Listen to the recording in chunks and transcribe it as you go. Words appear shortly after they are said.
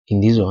In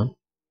this one,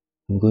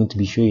 I'm going to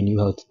be showing you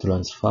how to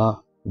transfer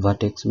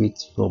vertex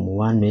weights from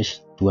one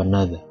mesh to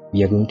another.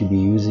 We are going to be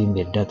using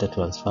the data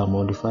transfer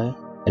modifier,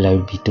 and I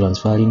will be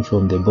transferring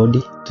from the body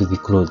to the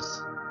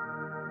clothes.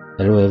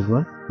 Hello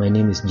everyone, my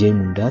name is Jay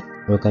Mundat.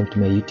 Welcome to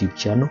my YouTube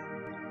channel.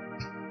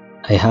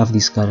 I have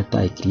this character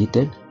I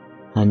created.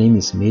 Her name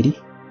is Mary,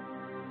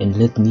 and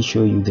let me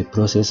show you the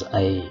process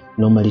I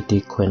normally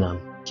take when I'm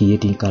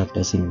creating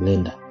characters in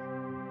Blender.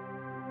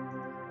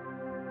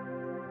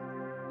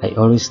 I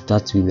always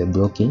start with the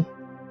blocking,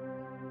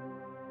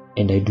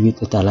 and I do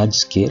it at a large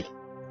scale.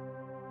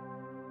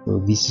 So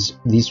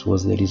this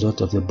was the result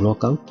of the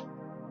blockout,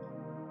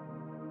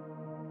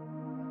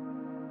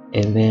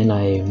 and then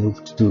I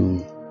moved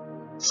to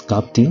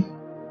sculpting.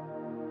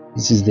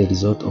 This is the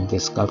result of the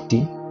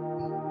sculpting,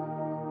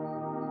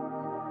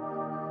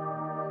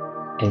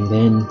 and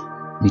then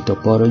the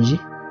topology,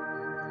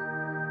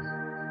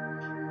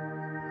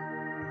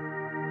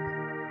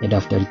 and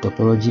after the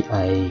topology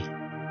I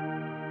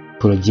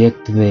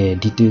project the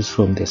details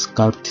from the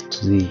sculpt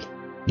to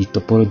the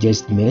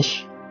topologized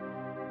mesh,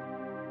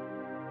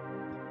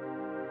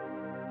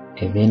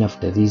 and then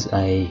after this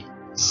I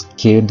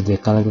scaled the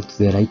character to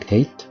the right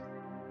height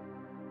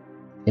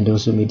and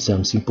also made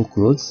some simple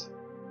clothes.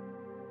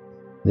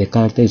 The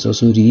character is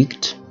also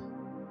rigged.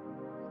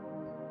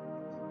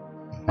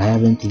 I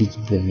haven't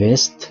rigged the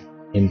vest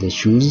and the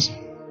shoes,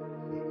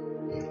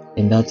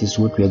 and that is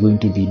what we are going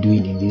to be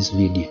doing in this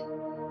video.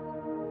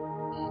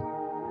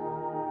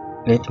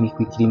 Let me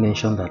quickly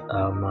mention that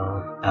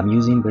I'm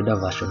using Blender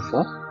version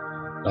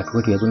 4, but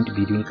what we are going to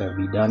be doing can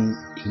be done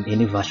in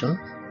any version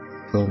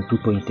from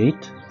 2.8,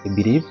 I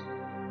believe.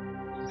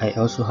 I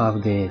also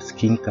have the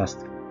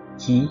screencast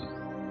key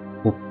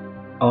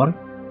on.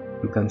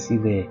 You can see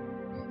the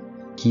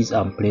keys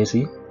I'm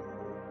pressing,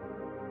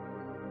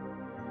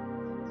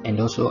 and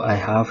also I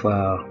have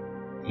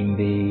in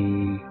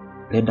the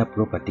Blender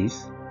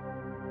properties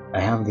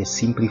I have the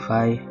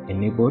simplify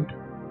enabled,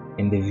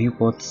 and the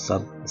viewport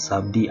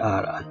sub D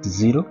are at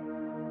 0,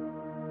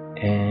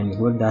 and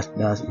what that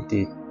does,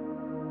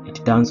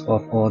 it turns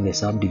off all the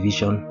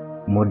subdivision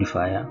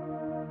modifier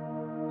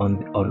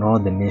on all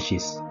the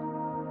meshes.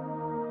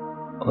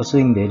 Also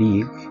in the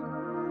rig,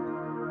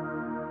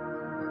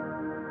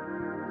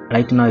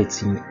 right now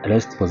it's in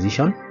rest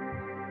position.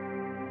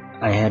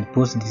 I had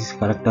paused this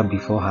character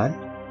beforehand,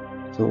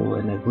 so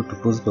when I go to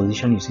pause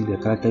position, you see the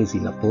character is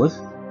in a pause.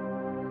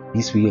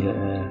 This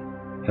will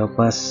help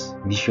us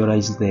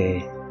visualize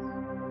the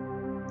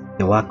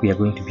work we are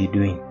going to be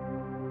doing.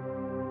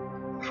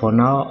 For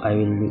now, I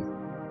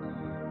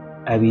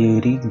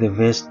will rig the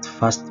vest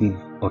first with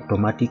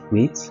automatic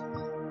weights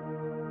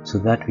so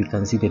that we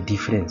can see the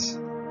difference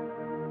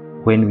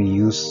when we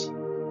use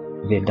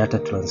the data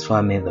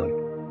transfer method.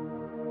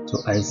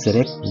 So I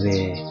select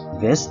the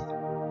vest,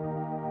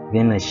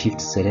 then I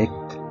shift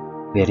select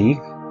the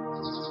rig,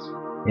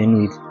 then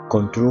with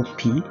Ctrl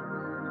P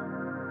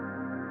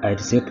I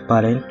reset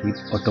parent with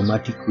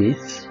automatic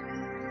weights,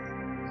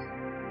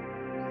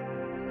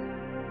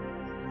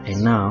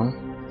 and now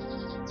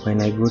when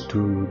I go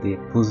to the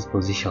pose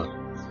position,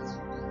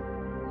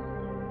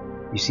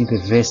 you see the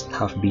vest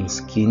have been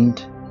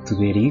skinned to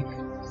the rig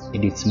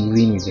and it's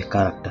moving with the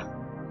character,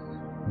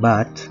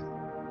 but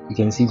you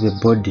can see the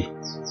body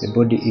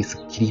is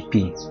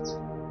creeping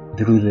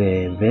through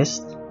the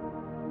vest,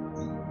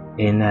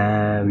 and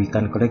we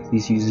can correct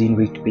this using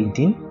weight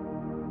painting.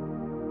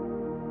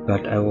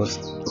 But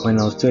when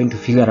I was trying to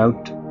figure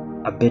out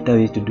a better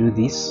way to do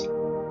this,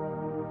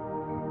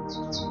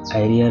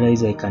 I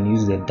realized I can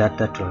use the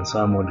data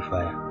transfer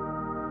modifier.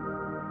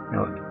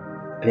 Now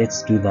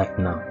let's do that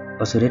now.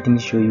 Also, let me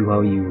show you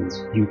how you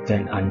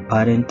can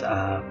unparent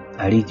a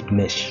rigged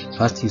mesh.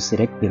 First you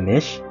select the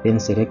mesh, then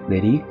select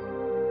the rig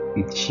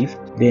with shift,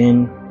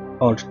 then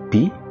Alt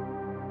P,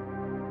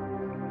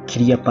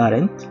 clear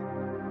parent,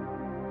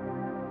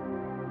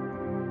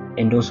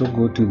 and also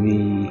go to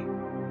the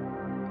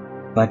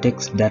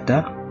vertex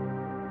data,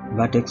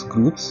 vertex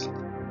groups,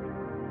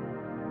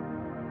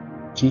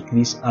 click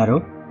this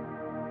arrow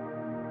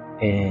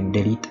and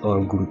delete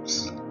all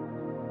groups,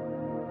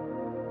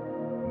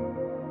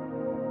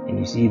 and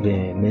you see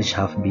the mesh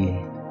have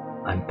been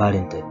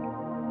unparented.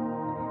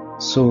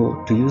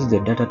 So to use the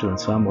data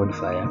transfer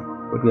modifier,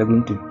 what we are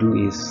going to do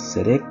is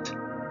select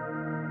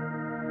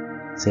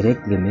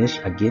the mesh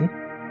again,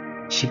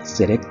 shift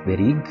select the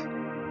rig,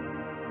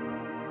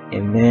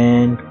 and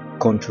then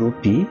Ctrl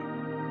P,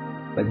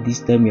 but this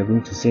time we are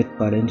going to set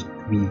parent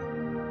with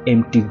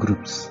empty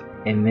groups,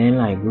 and then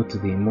I go to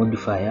the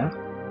modifier.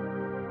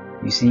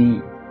 You see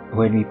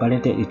when we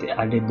parented it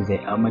added the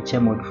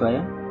armature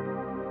modifier.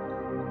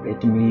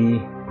 Let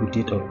me put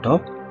it on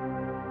top,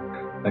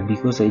 but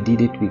because I did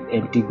it with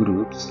empty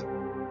groups,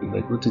 if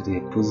I go to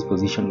the pose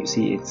position, you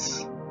see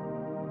it's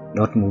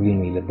not moving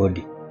with the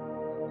body.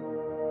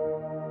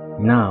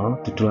 Now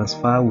to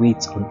transfer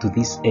weights onto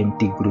these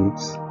empty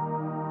groups,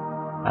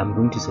 I'm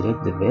going to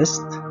select the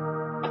vest,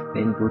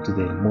 then go to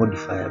the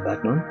modifier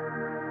button,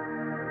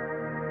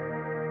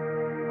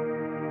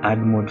 add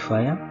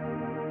modifier,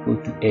 go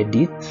to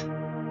edit,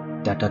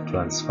 data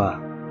transfer.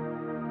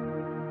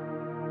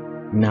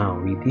 Now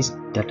with this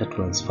data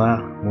transfer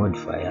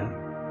modifier,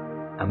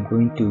 I'm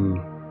going to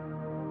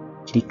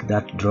click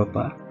that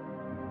dropper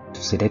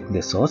to select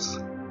the source.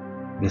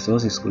 The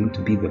source is going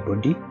to be the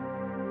body,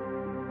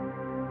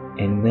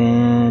 and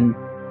then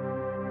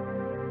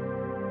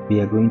we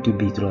are going to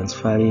be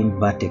transferring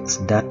vertex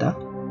data,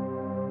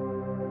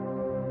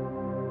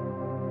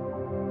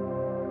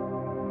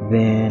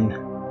 then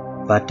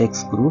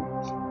vertex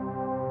groups,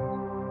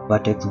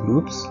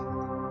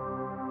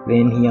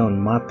 then here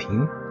on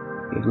mapping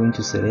we're going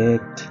to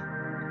select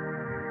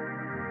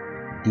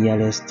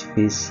nearest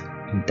face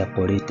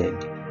interpolated.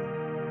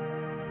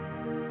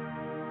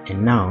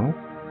 And now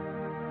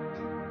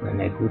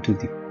when I go to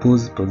the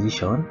pose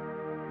position,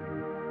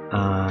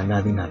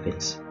 nothing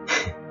happens.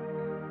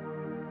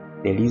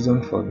 The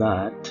reason for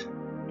that,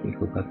 we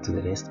go back to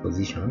the rest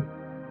position.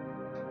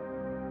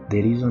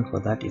 The reason for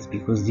that is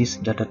because this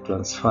data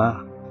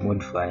transfer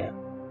modifier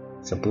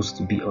is supposed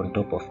to be on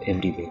top of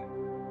everything.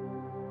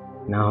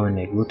 Now when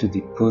I go to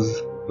the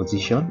pose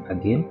position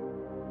again,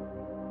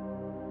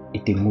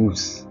 it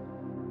moves,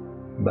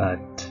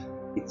 but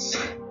it's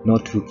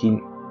not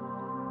looking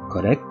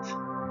correct.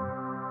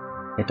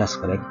 Let us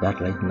correct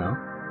that right now.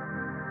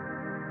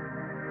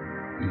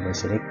 If I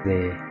select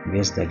the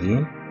vest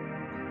again,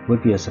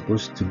 what we are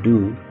supposed to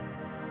do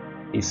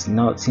is,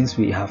 now since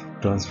we have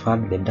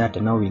transferred the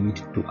data, now we need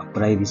to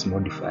apply this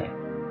modifier.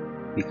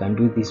 We can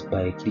do this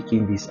by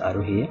clicking this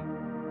arrow here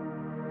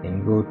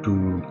and go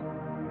to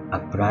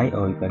apply,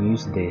 or you can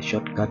use the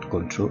shortcut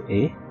Control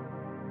A.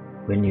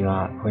 When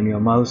your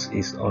mouse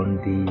is on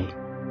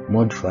the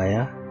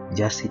modifier,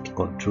 just hit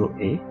Control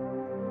A.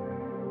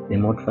 The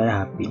modifier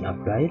have been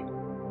applied,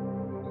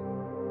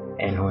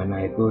 and when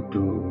I go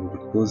to the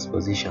pose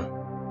position,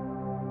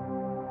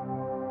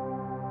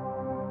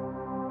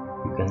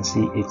 you can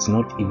see it's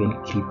not even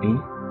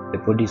clipping, the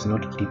body is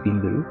not clipping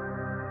through,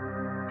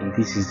 and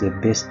this is the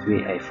best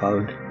way I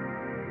found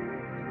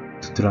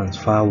to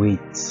transfer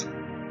weights.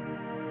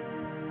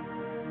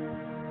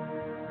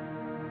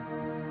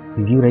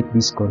 If you like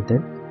this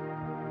content,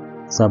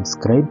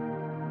 subscribe,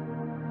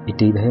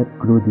 it will help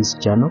grow this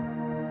channel.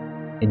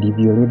 And if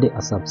you're already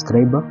a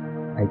subscriber,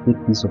 I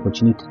take this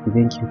opportunity to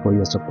thank you for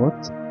your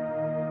support.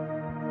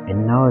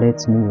 And now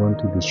let's move on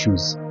to the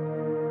shoes.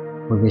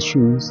 For the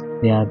shoes,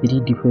 there are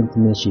 3 different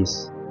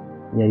meshes.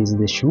 There is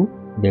the shoe,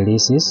 the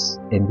laces,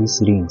 and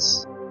these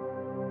rings.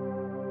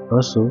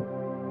 Also,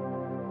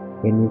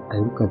 when I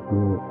look at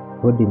the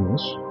body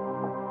mesh,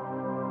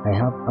 I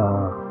have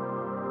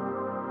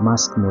a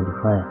mask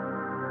modifier.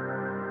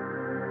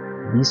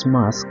 This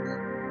mask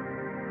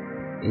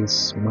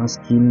is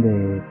masking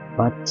the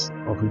part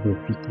of the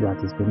feet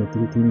that is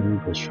penetrating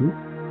with the shoe.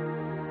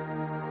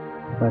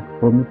 But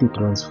for me to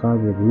transfer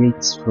the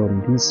weights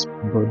from this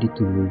body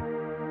to the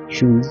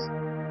shoes,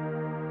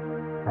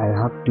 I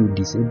have to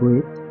disable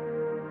it,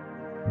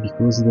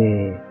 because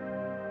the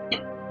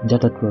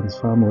data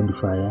transfer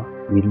modifier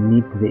will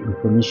need the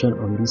information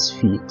on this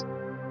feet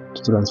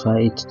to transfer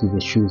it to the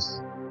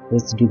shoes.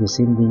 Let's do the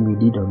same thing we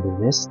did on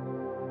the vest.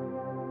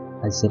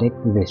 I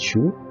select the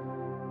shoe,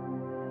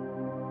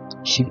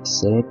 shift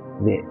select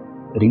the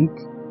rig,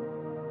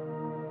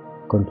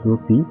 Control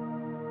P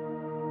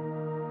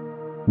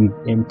with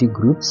empty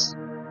groups,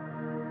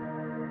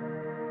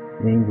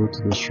 then go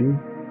to the shoe,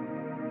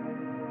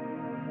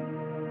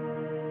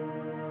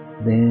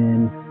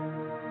 then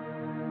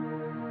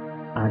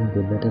add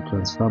the data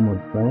transfer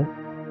modifier,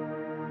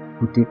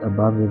 put it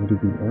above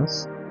everything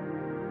else,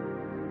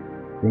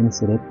 then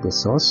select the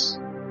source,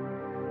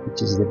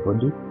 which is the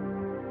body,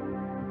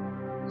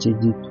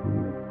 change it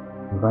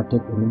to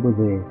vertex, enable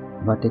the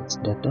vertex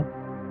data,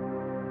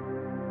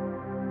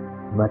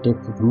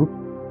 vertex group,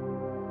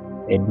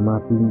 and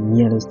mapping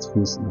nearest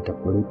face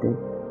interpolated,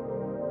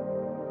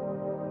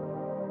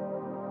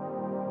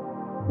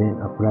 then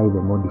apply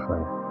the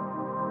modifier.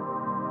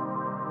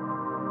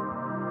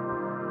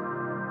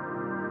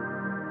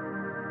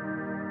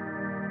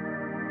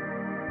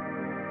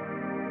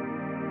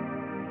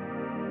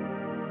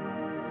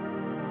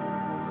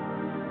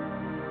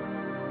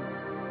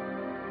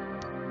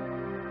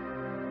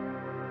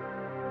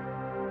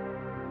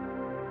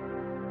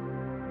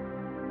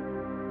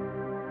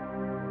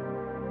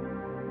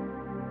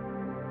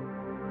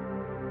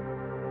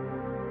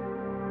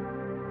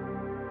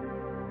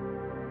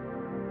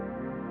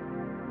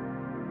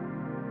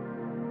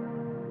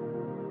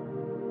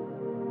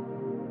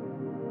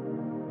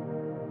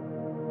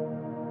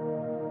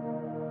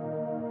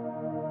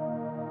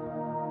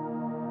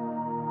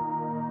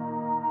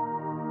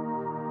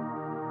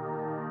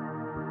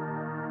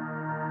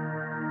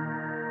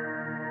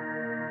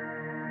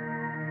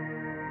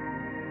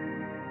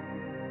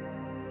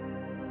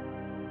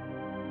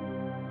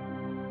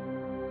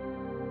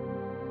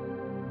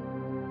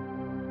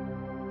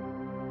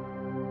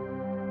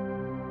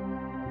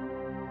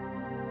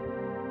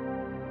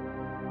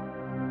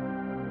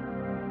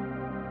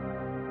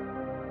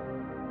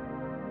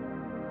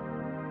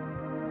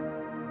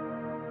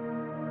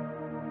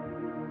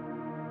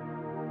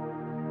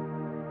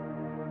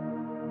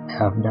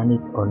 I've done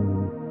it on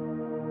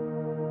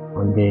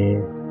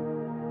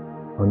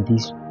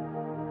this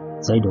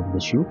side of the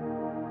shoe.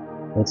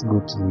 Let's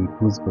go to the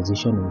pose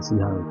position and see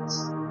how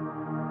it's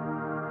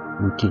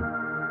looking.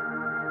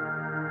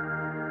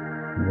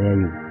 There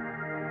you go.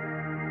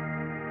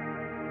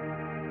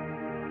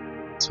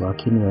 It's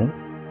working well.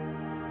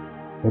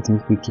 Let me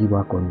quickly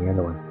work on the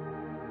other one.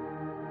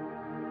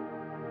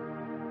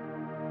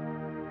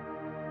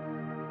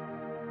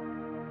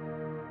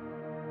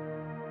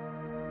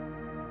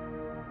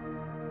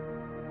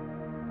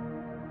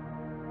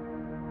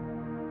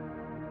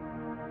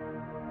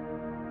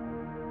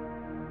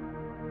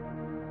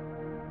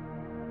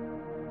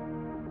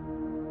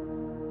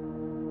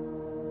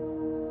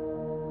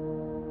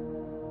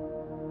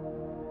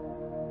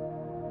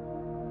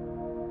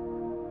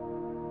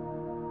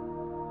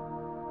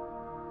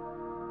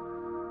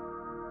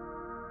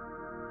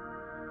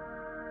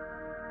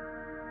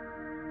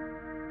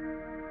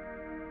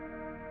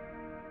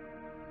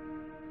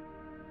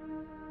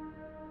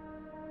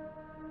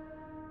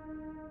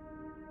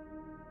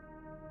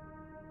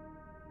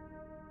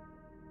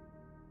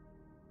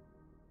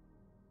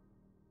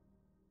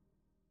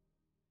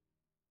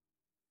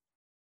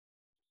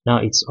 Now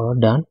it's all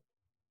done.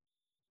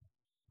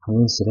 I'm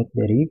going to select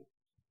the rig,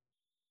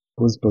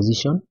 pose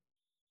position.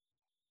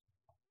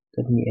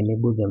 Let me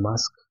enable the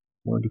mask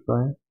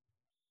modifier.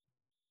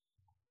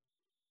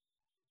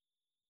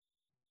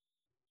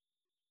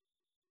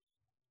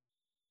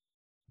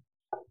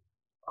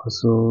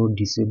 Also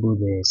disable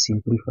the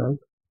simplify.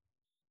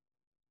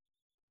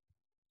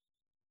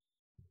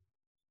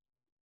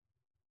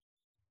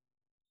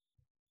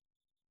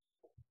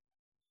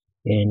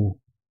 And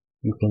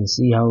you can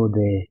see how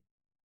the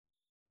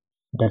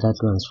data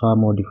transfer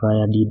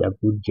modifier did a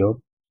good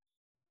job.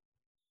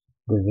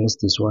 The vest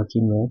is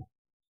working well.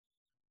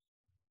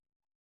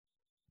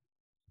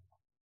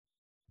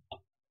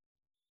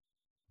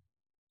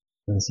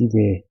 You can see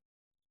the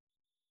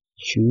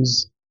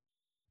shoes.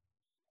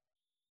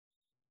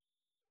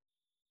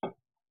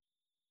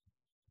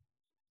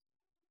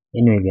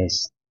 Anyway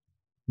guys,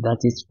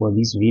 that's it for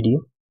this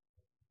video.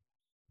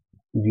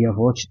 If you have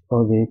watched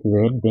all the way to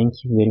the end,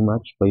 thank you very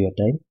much for your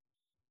time.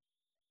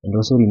 And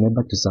also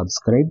remember to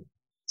subscribe.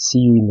 See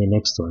you in the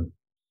next one.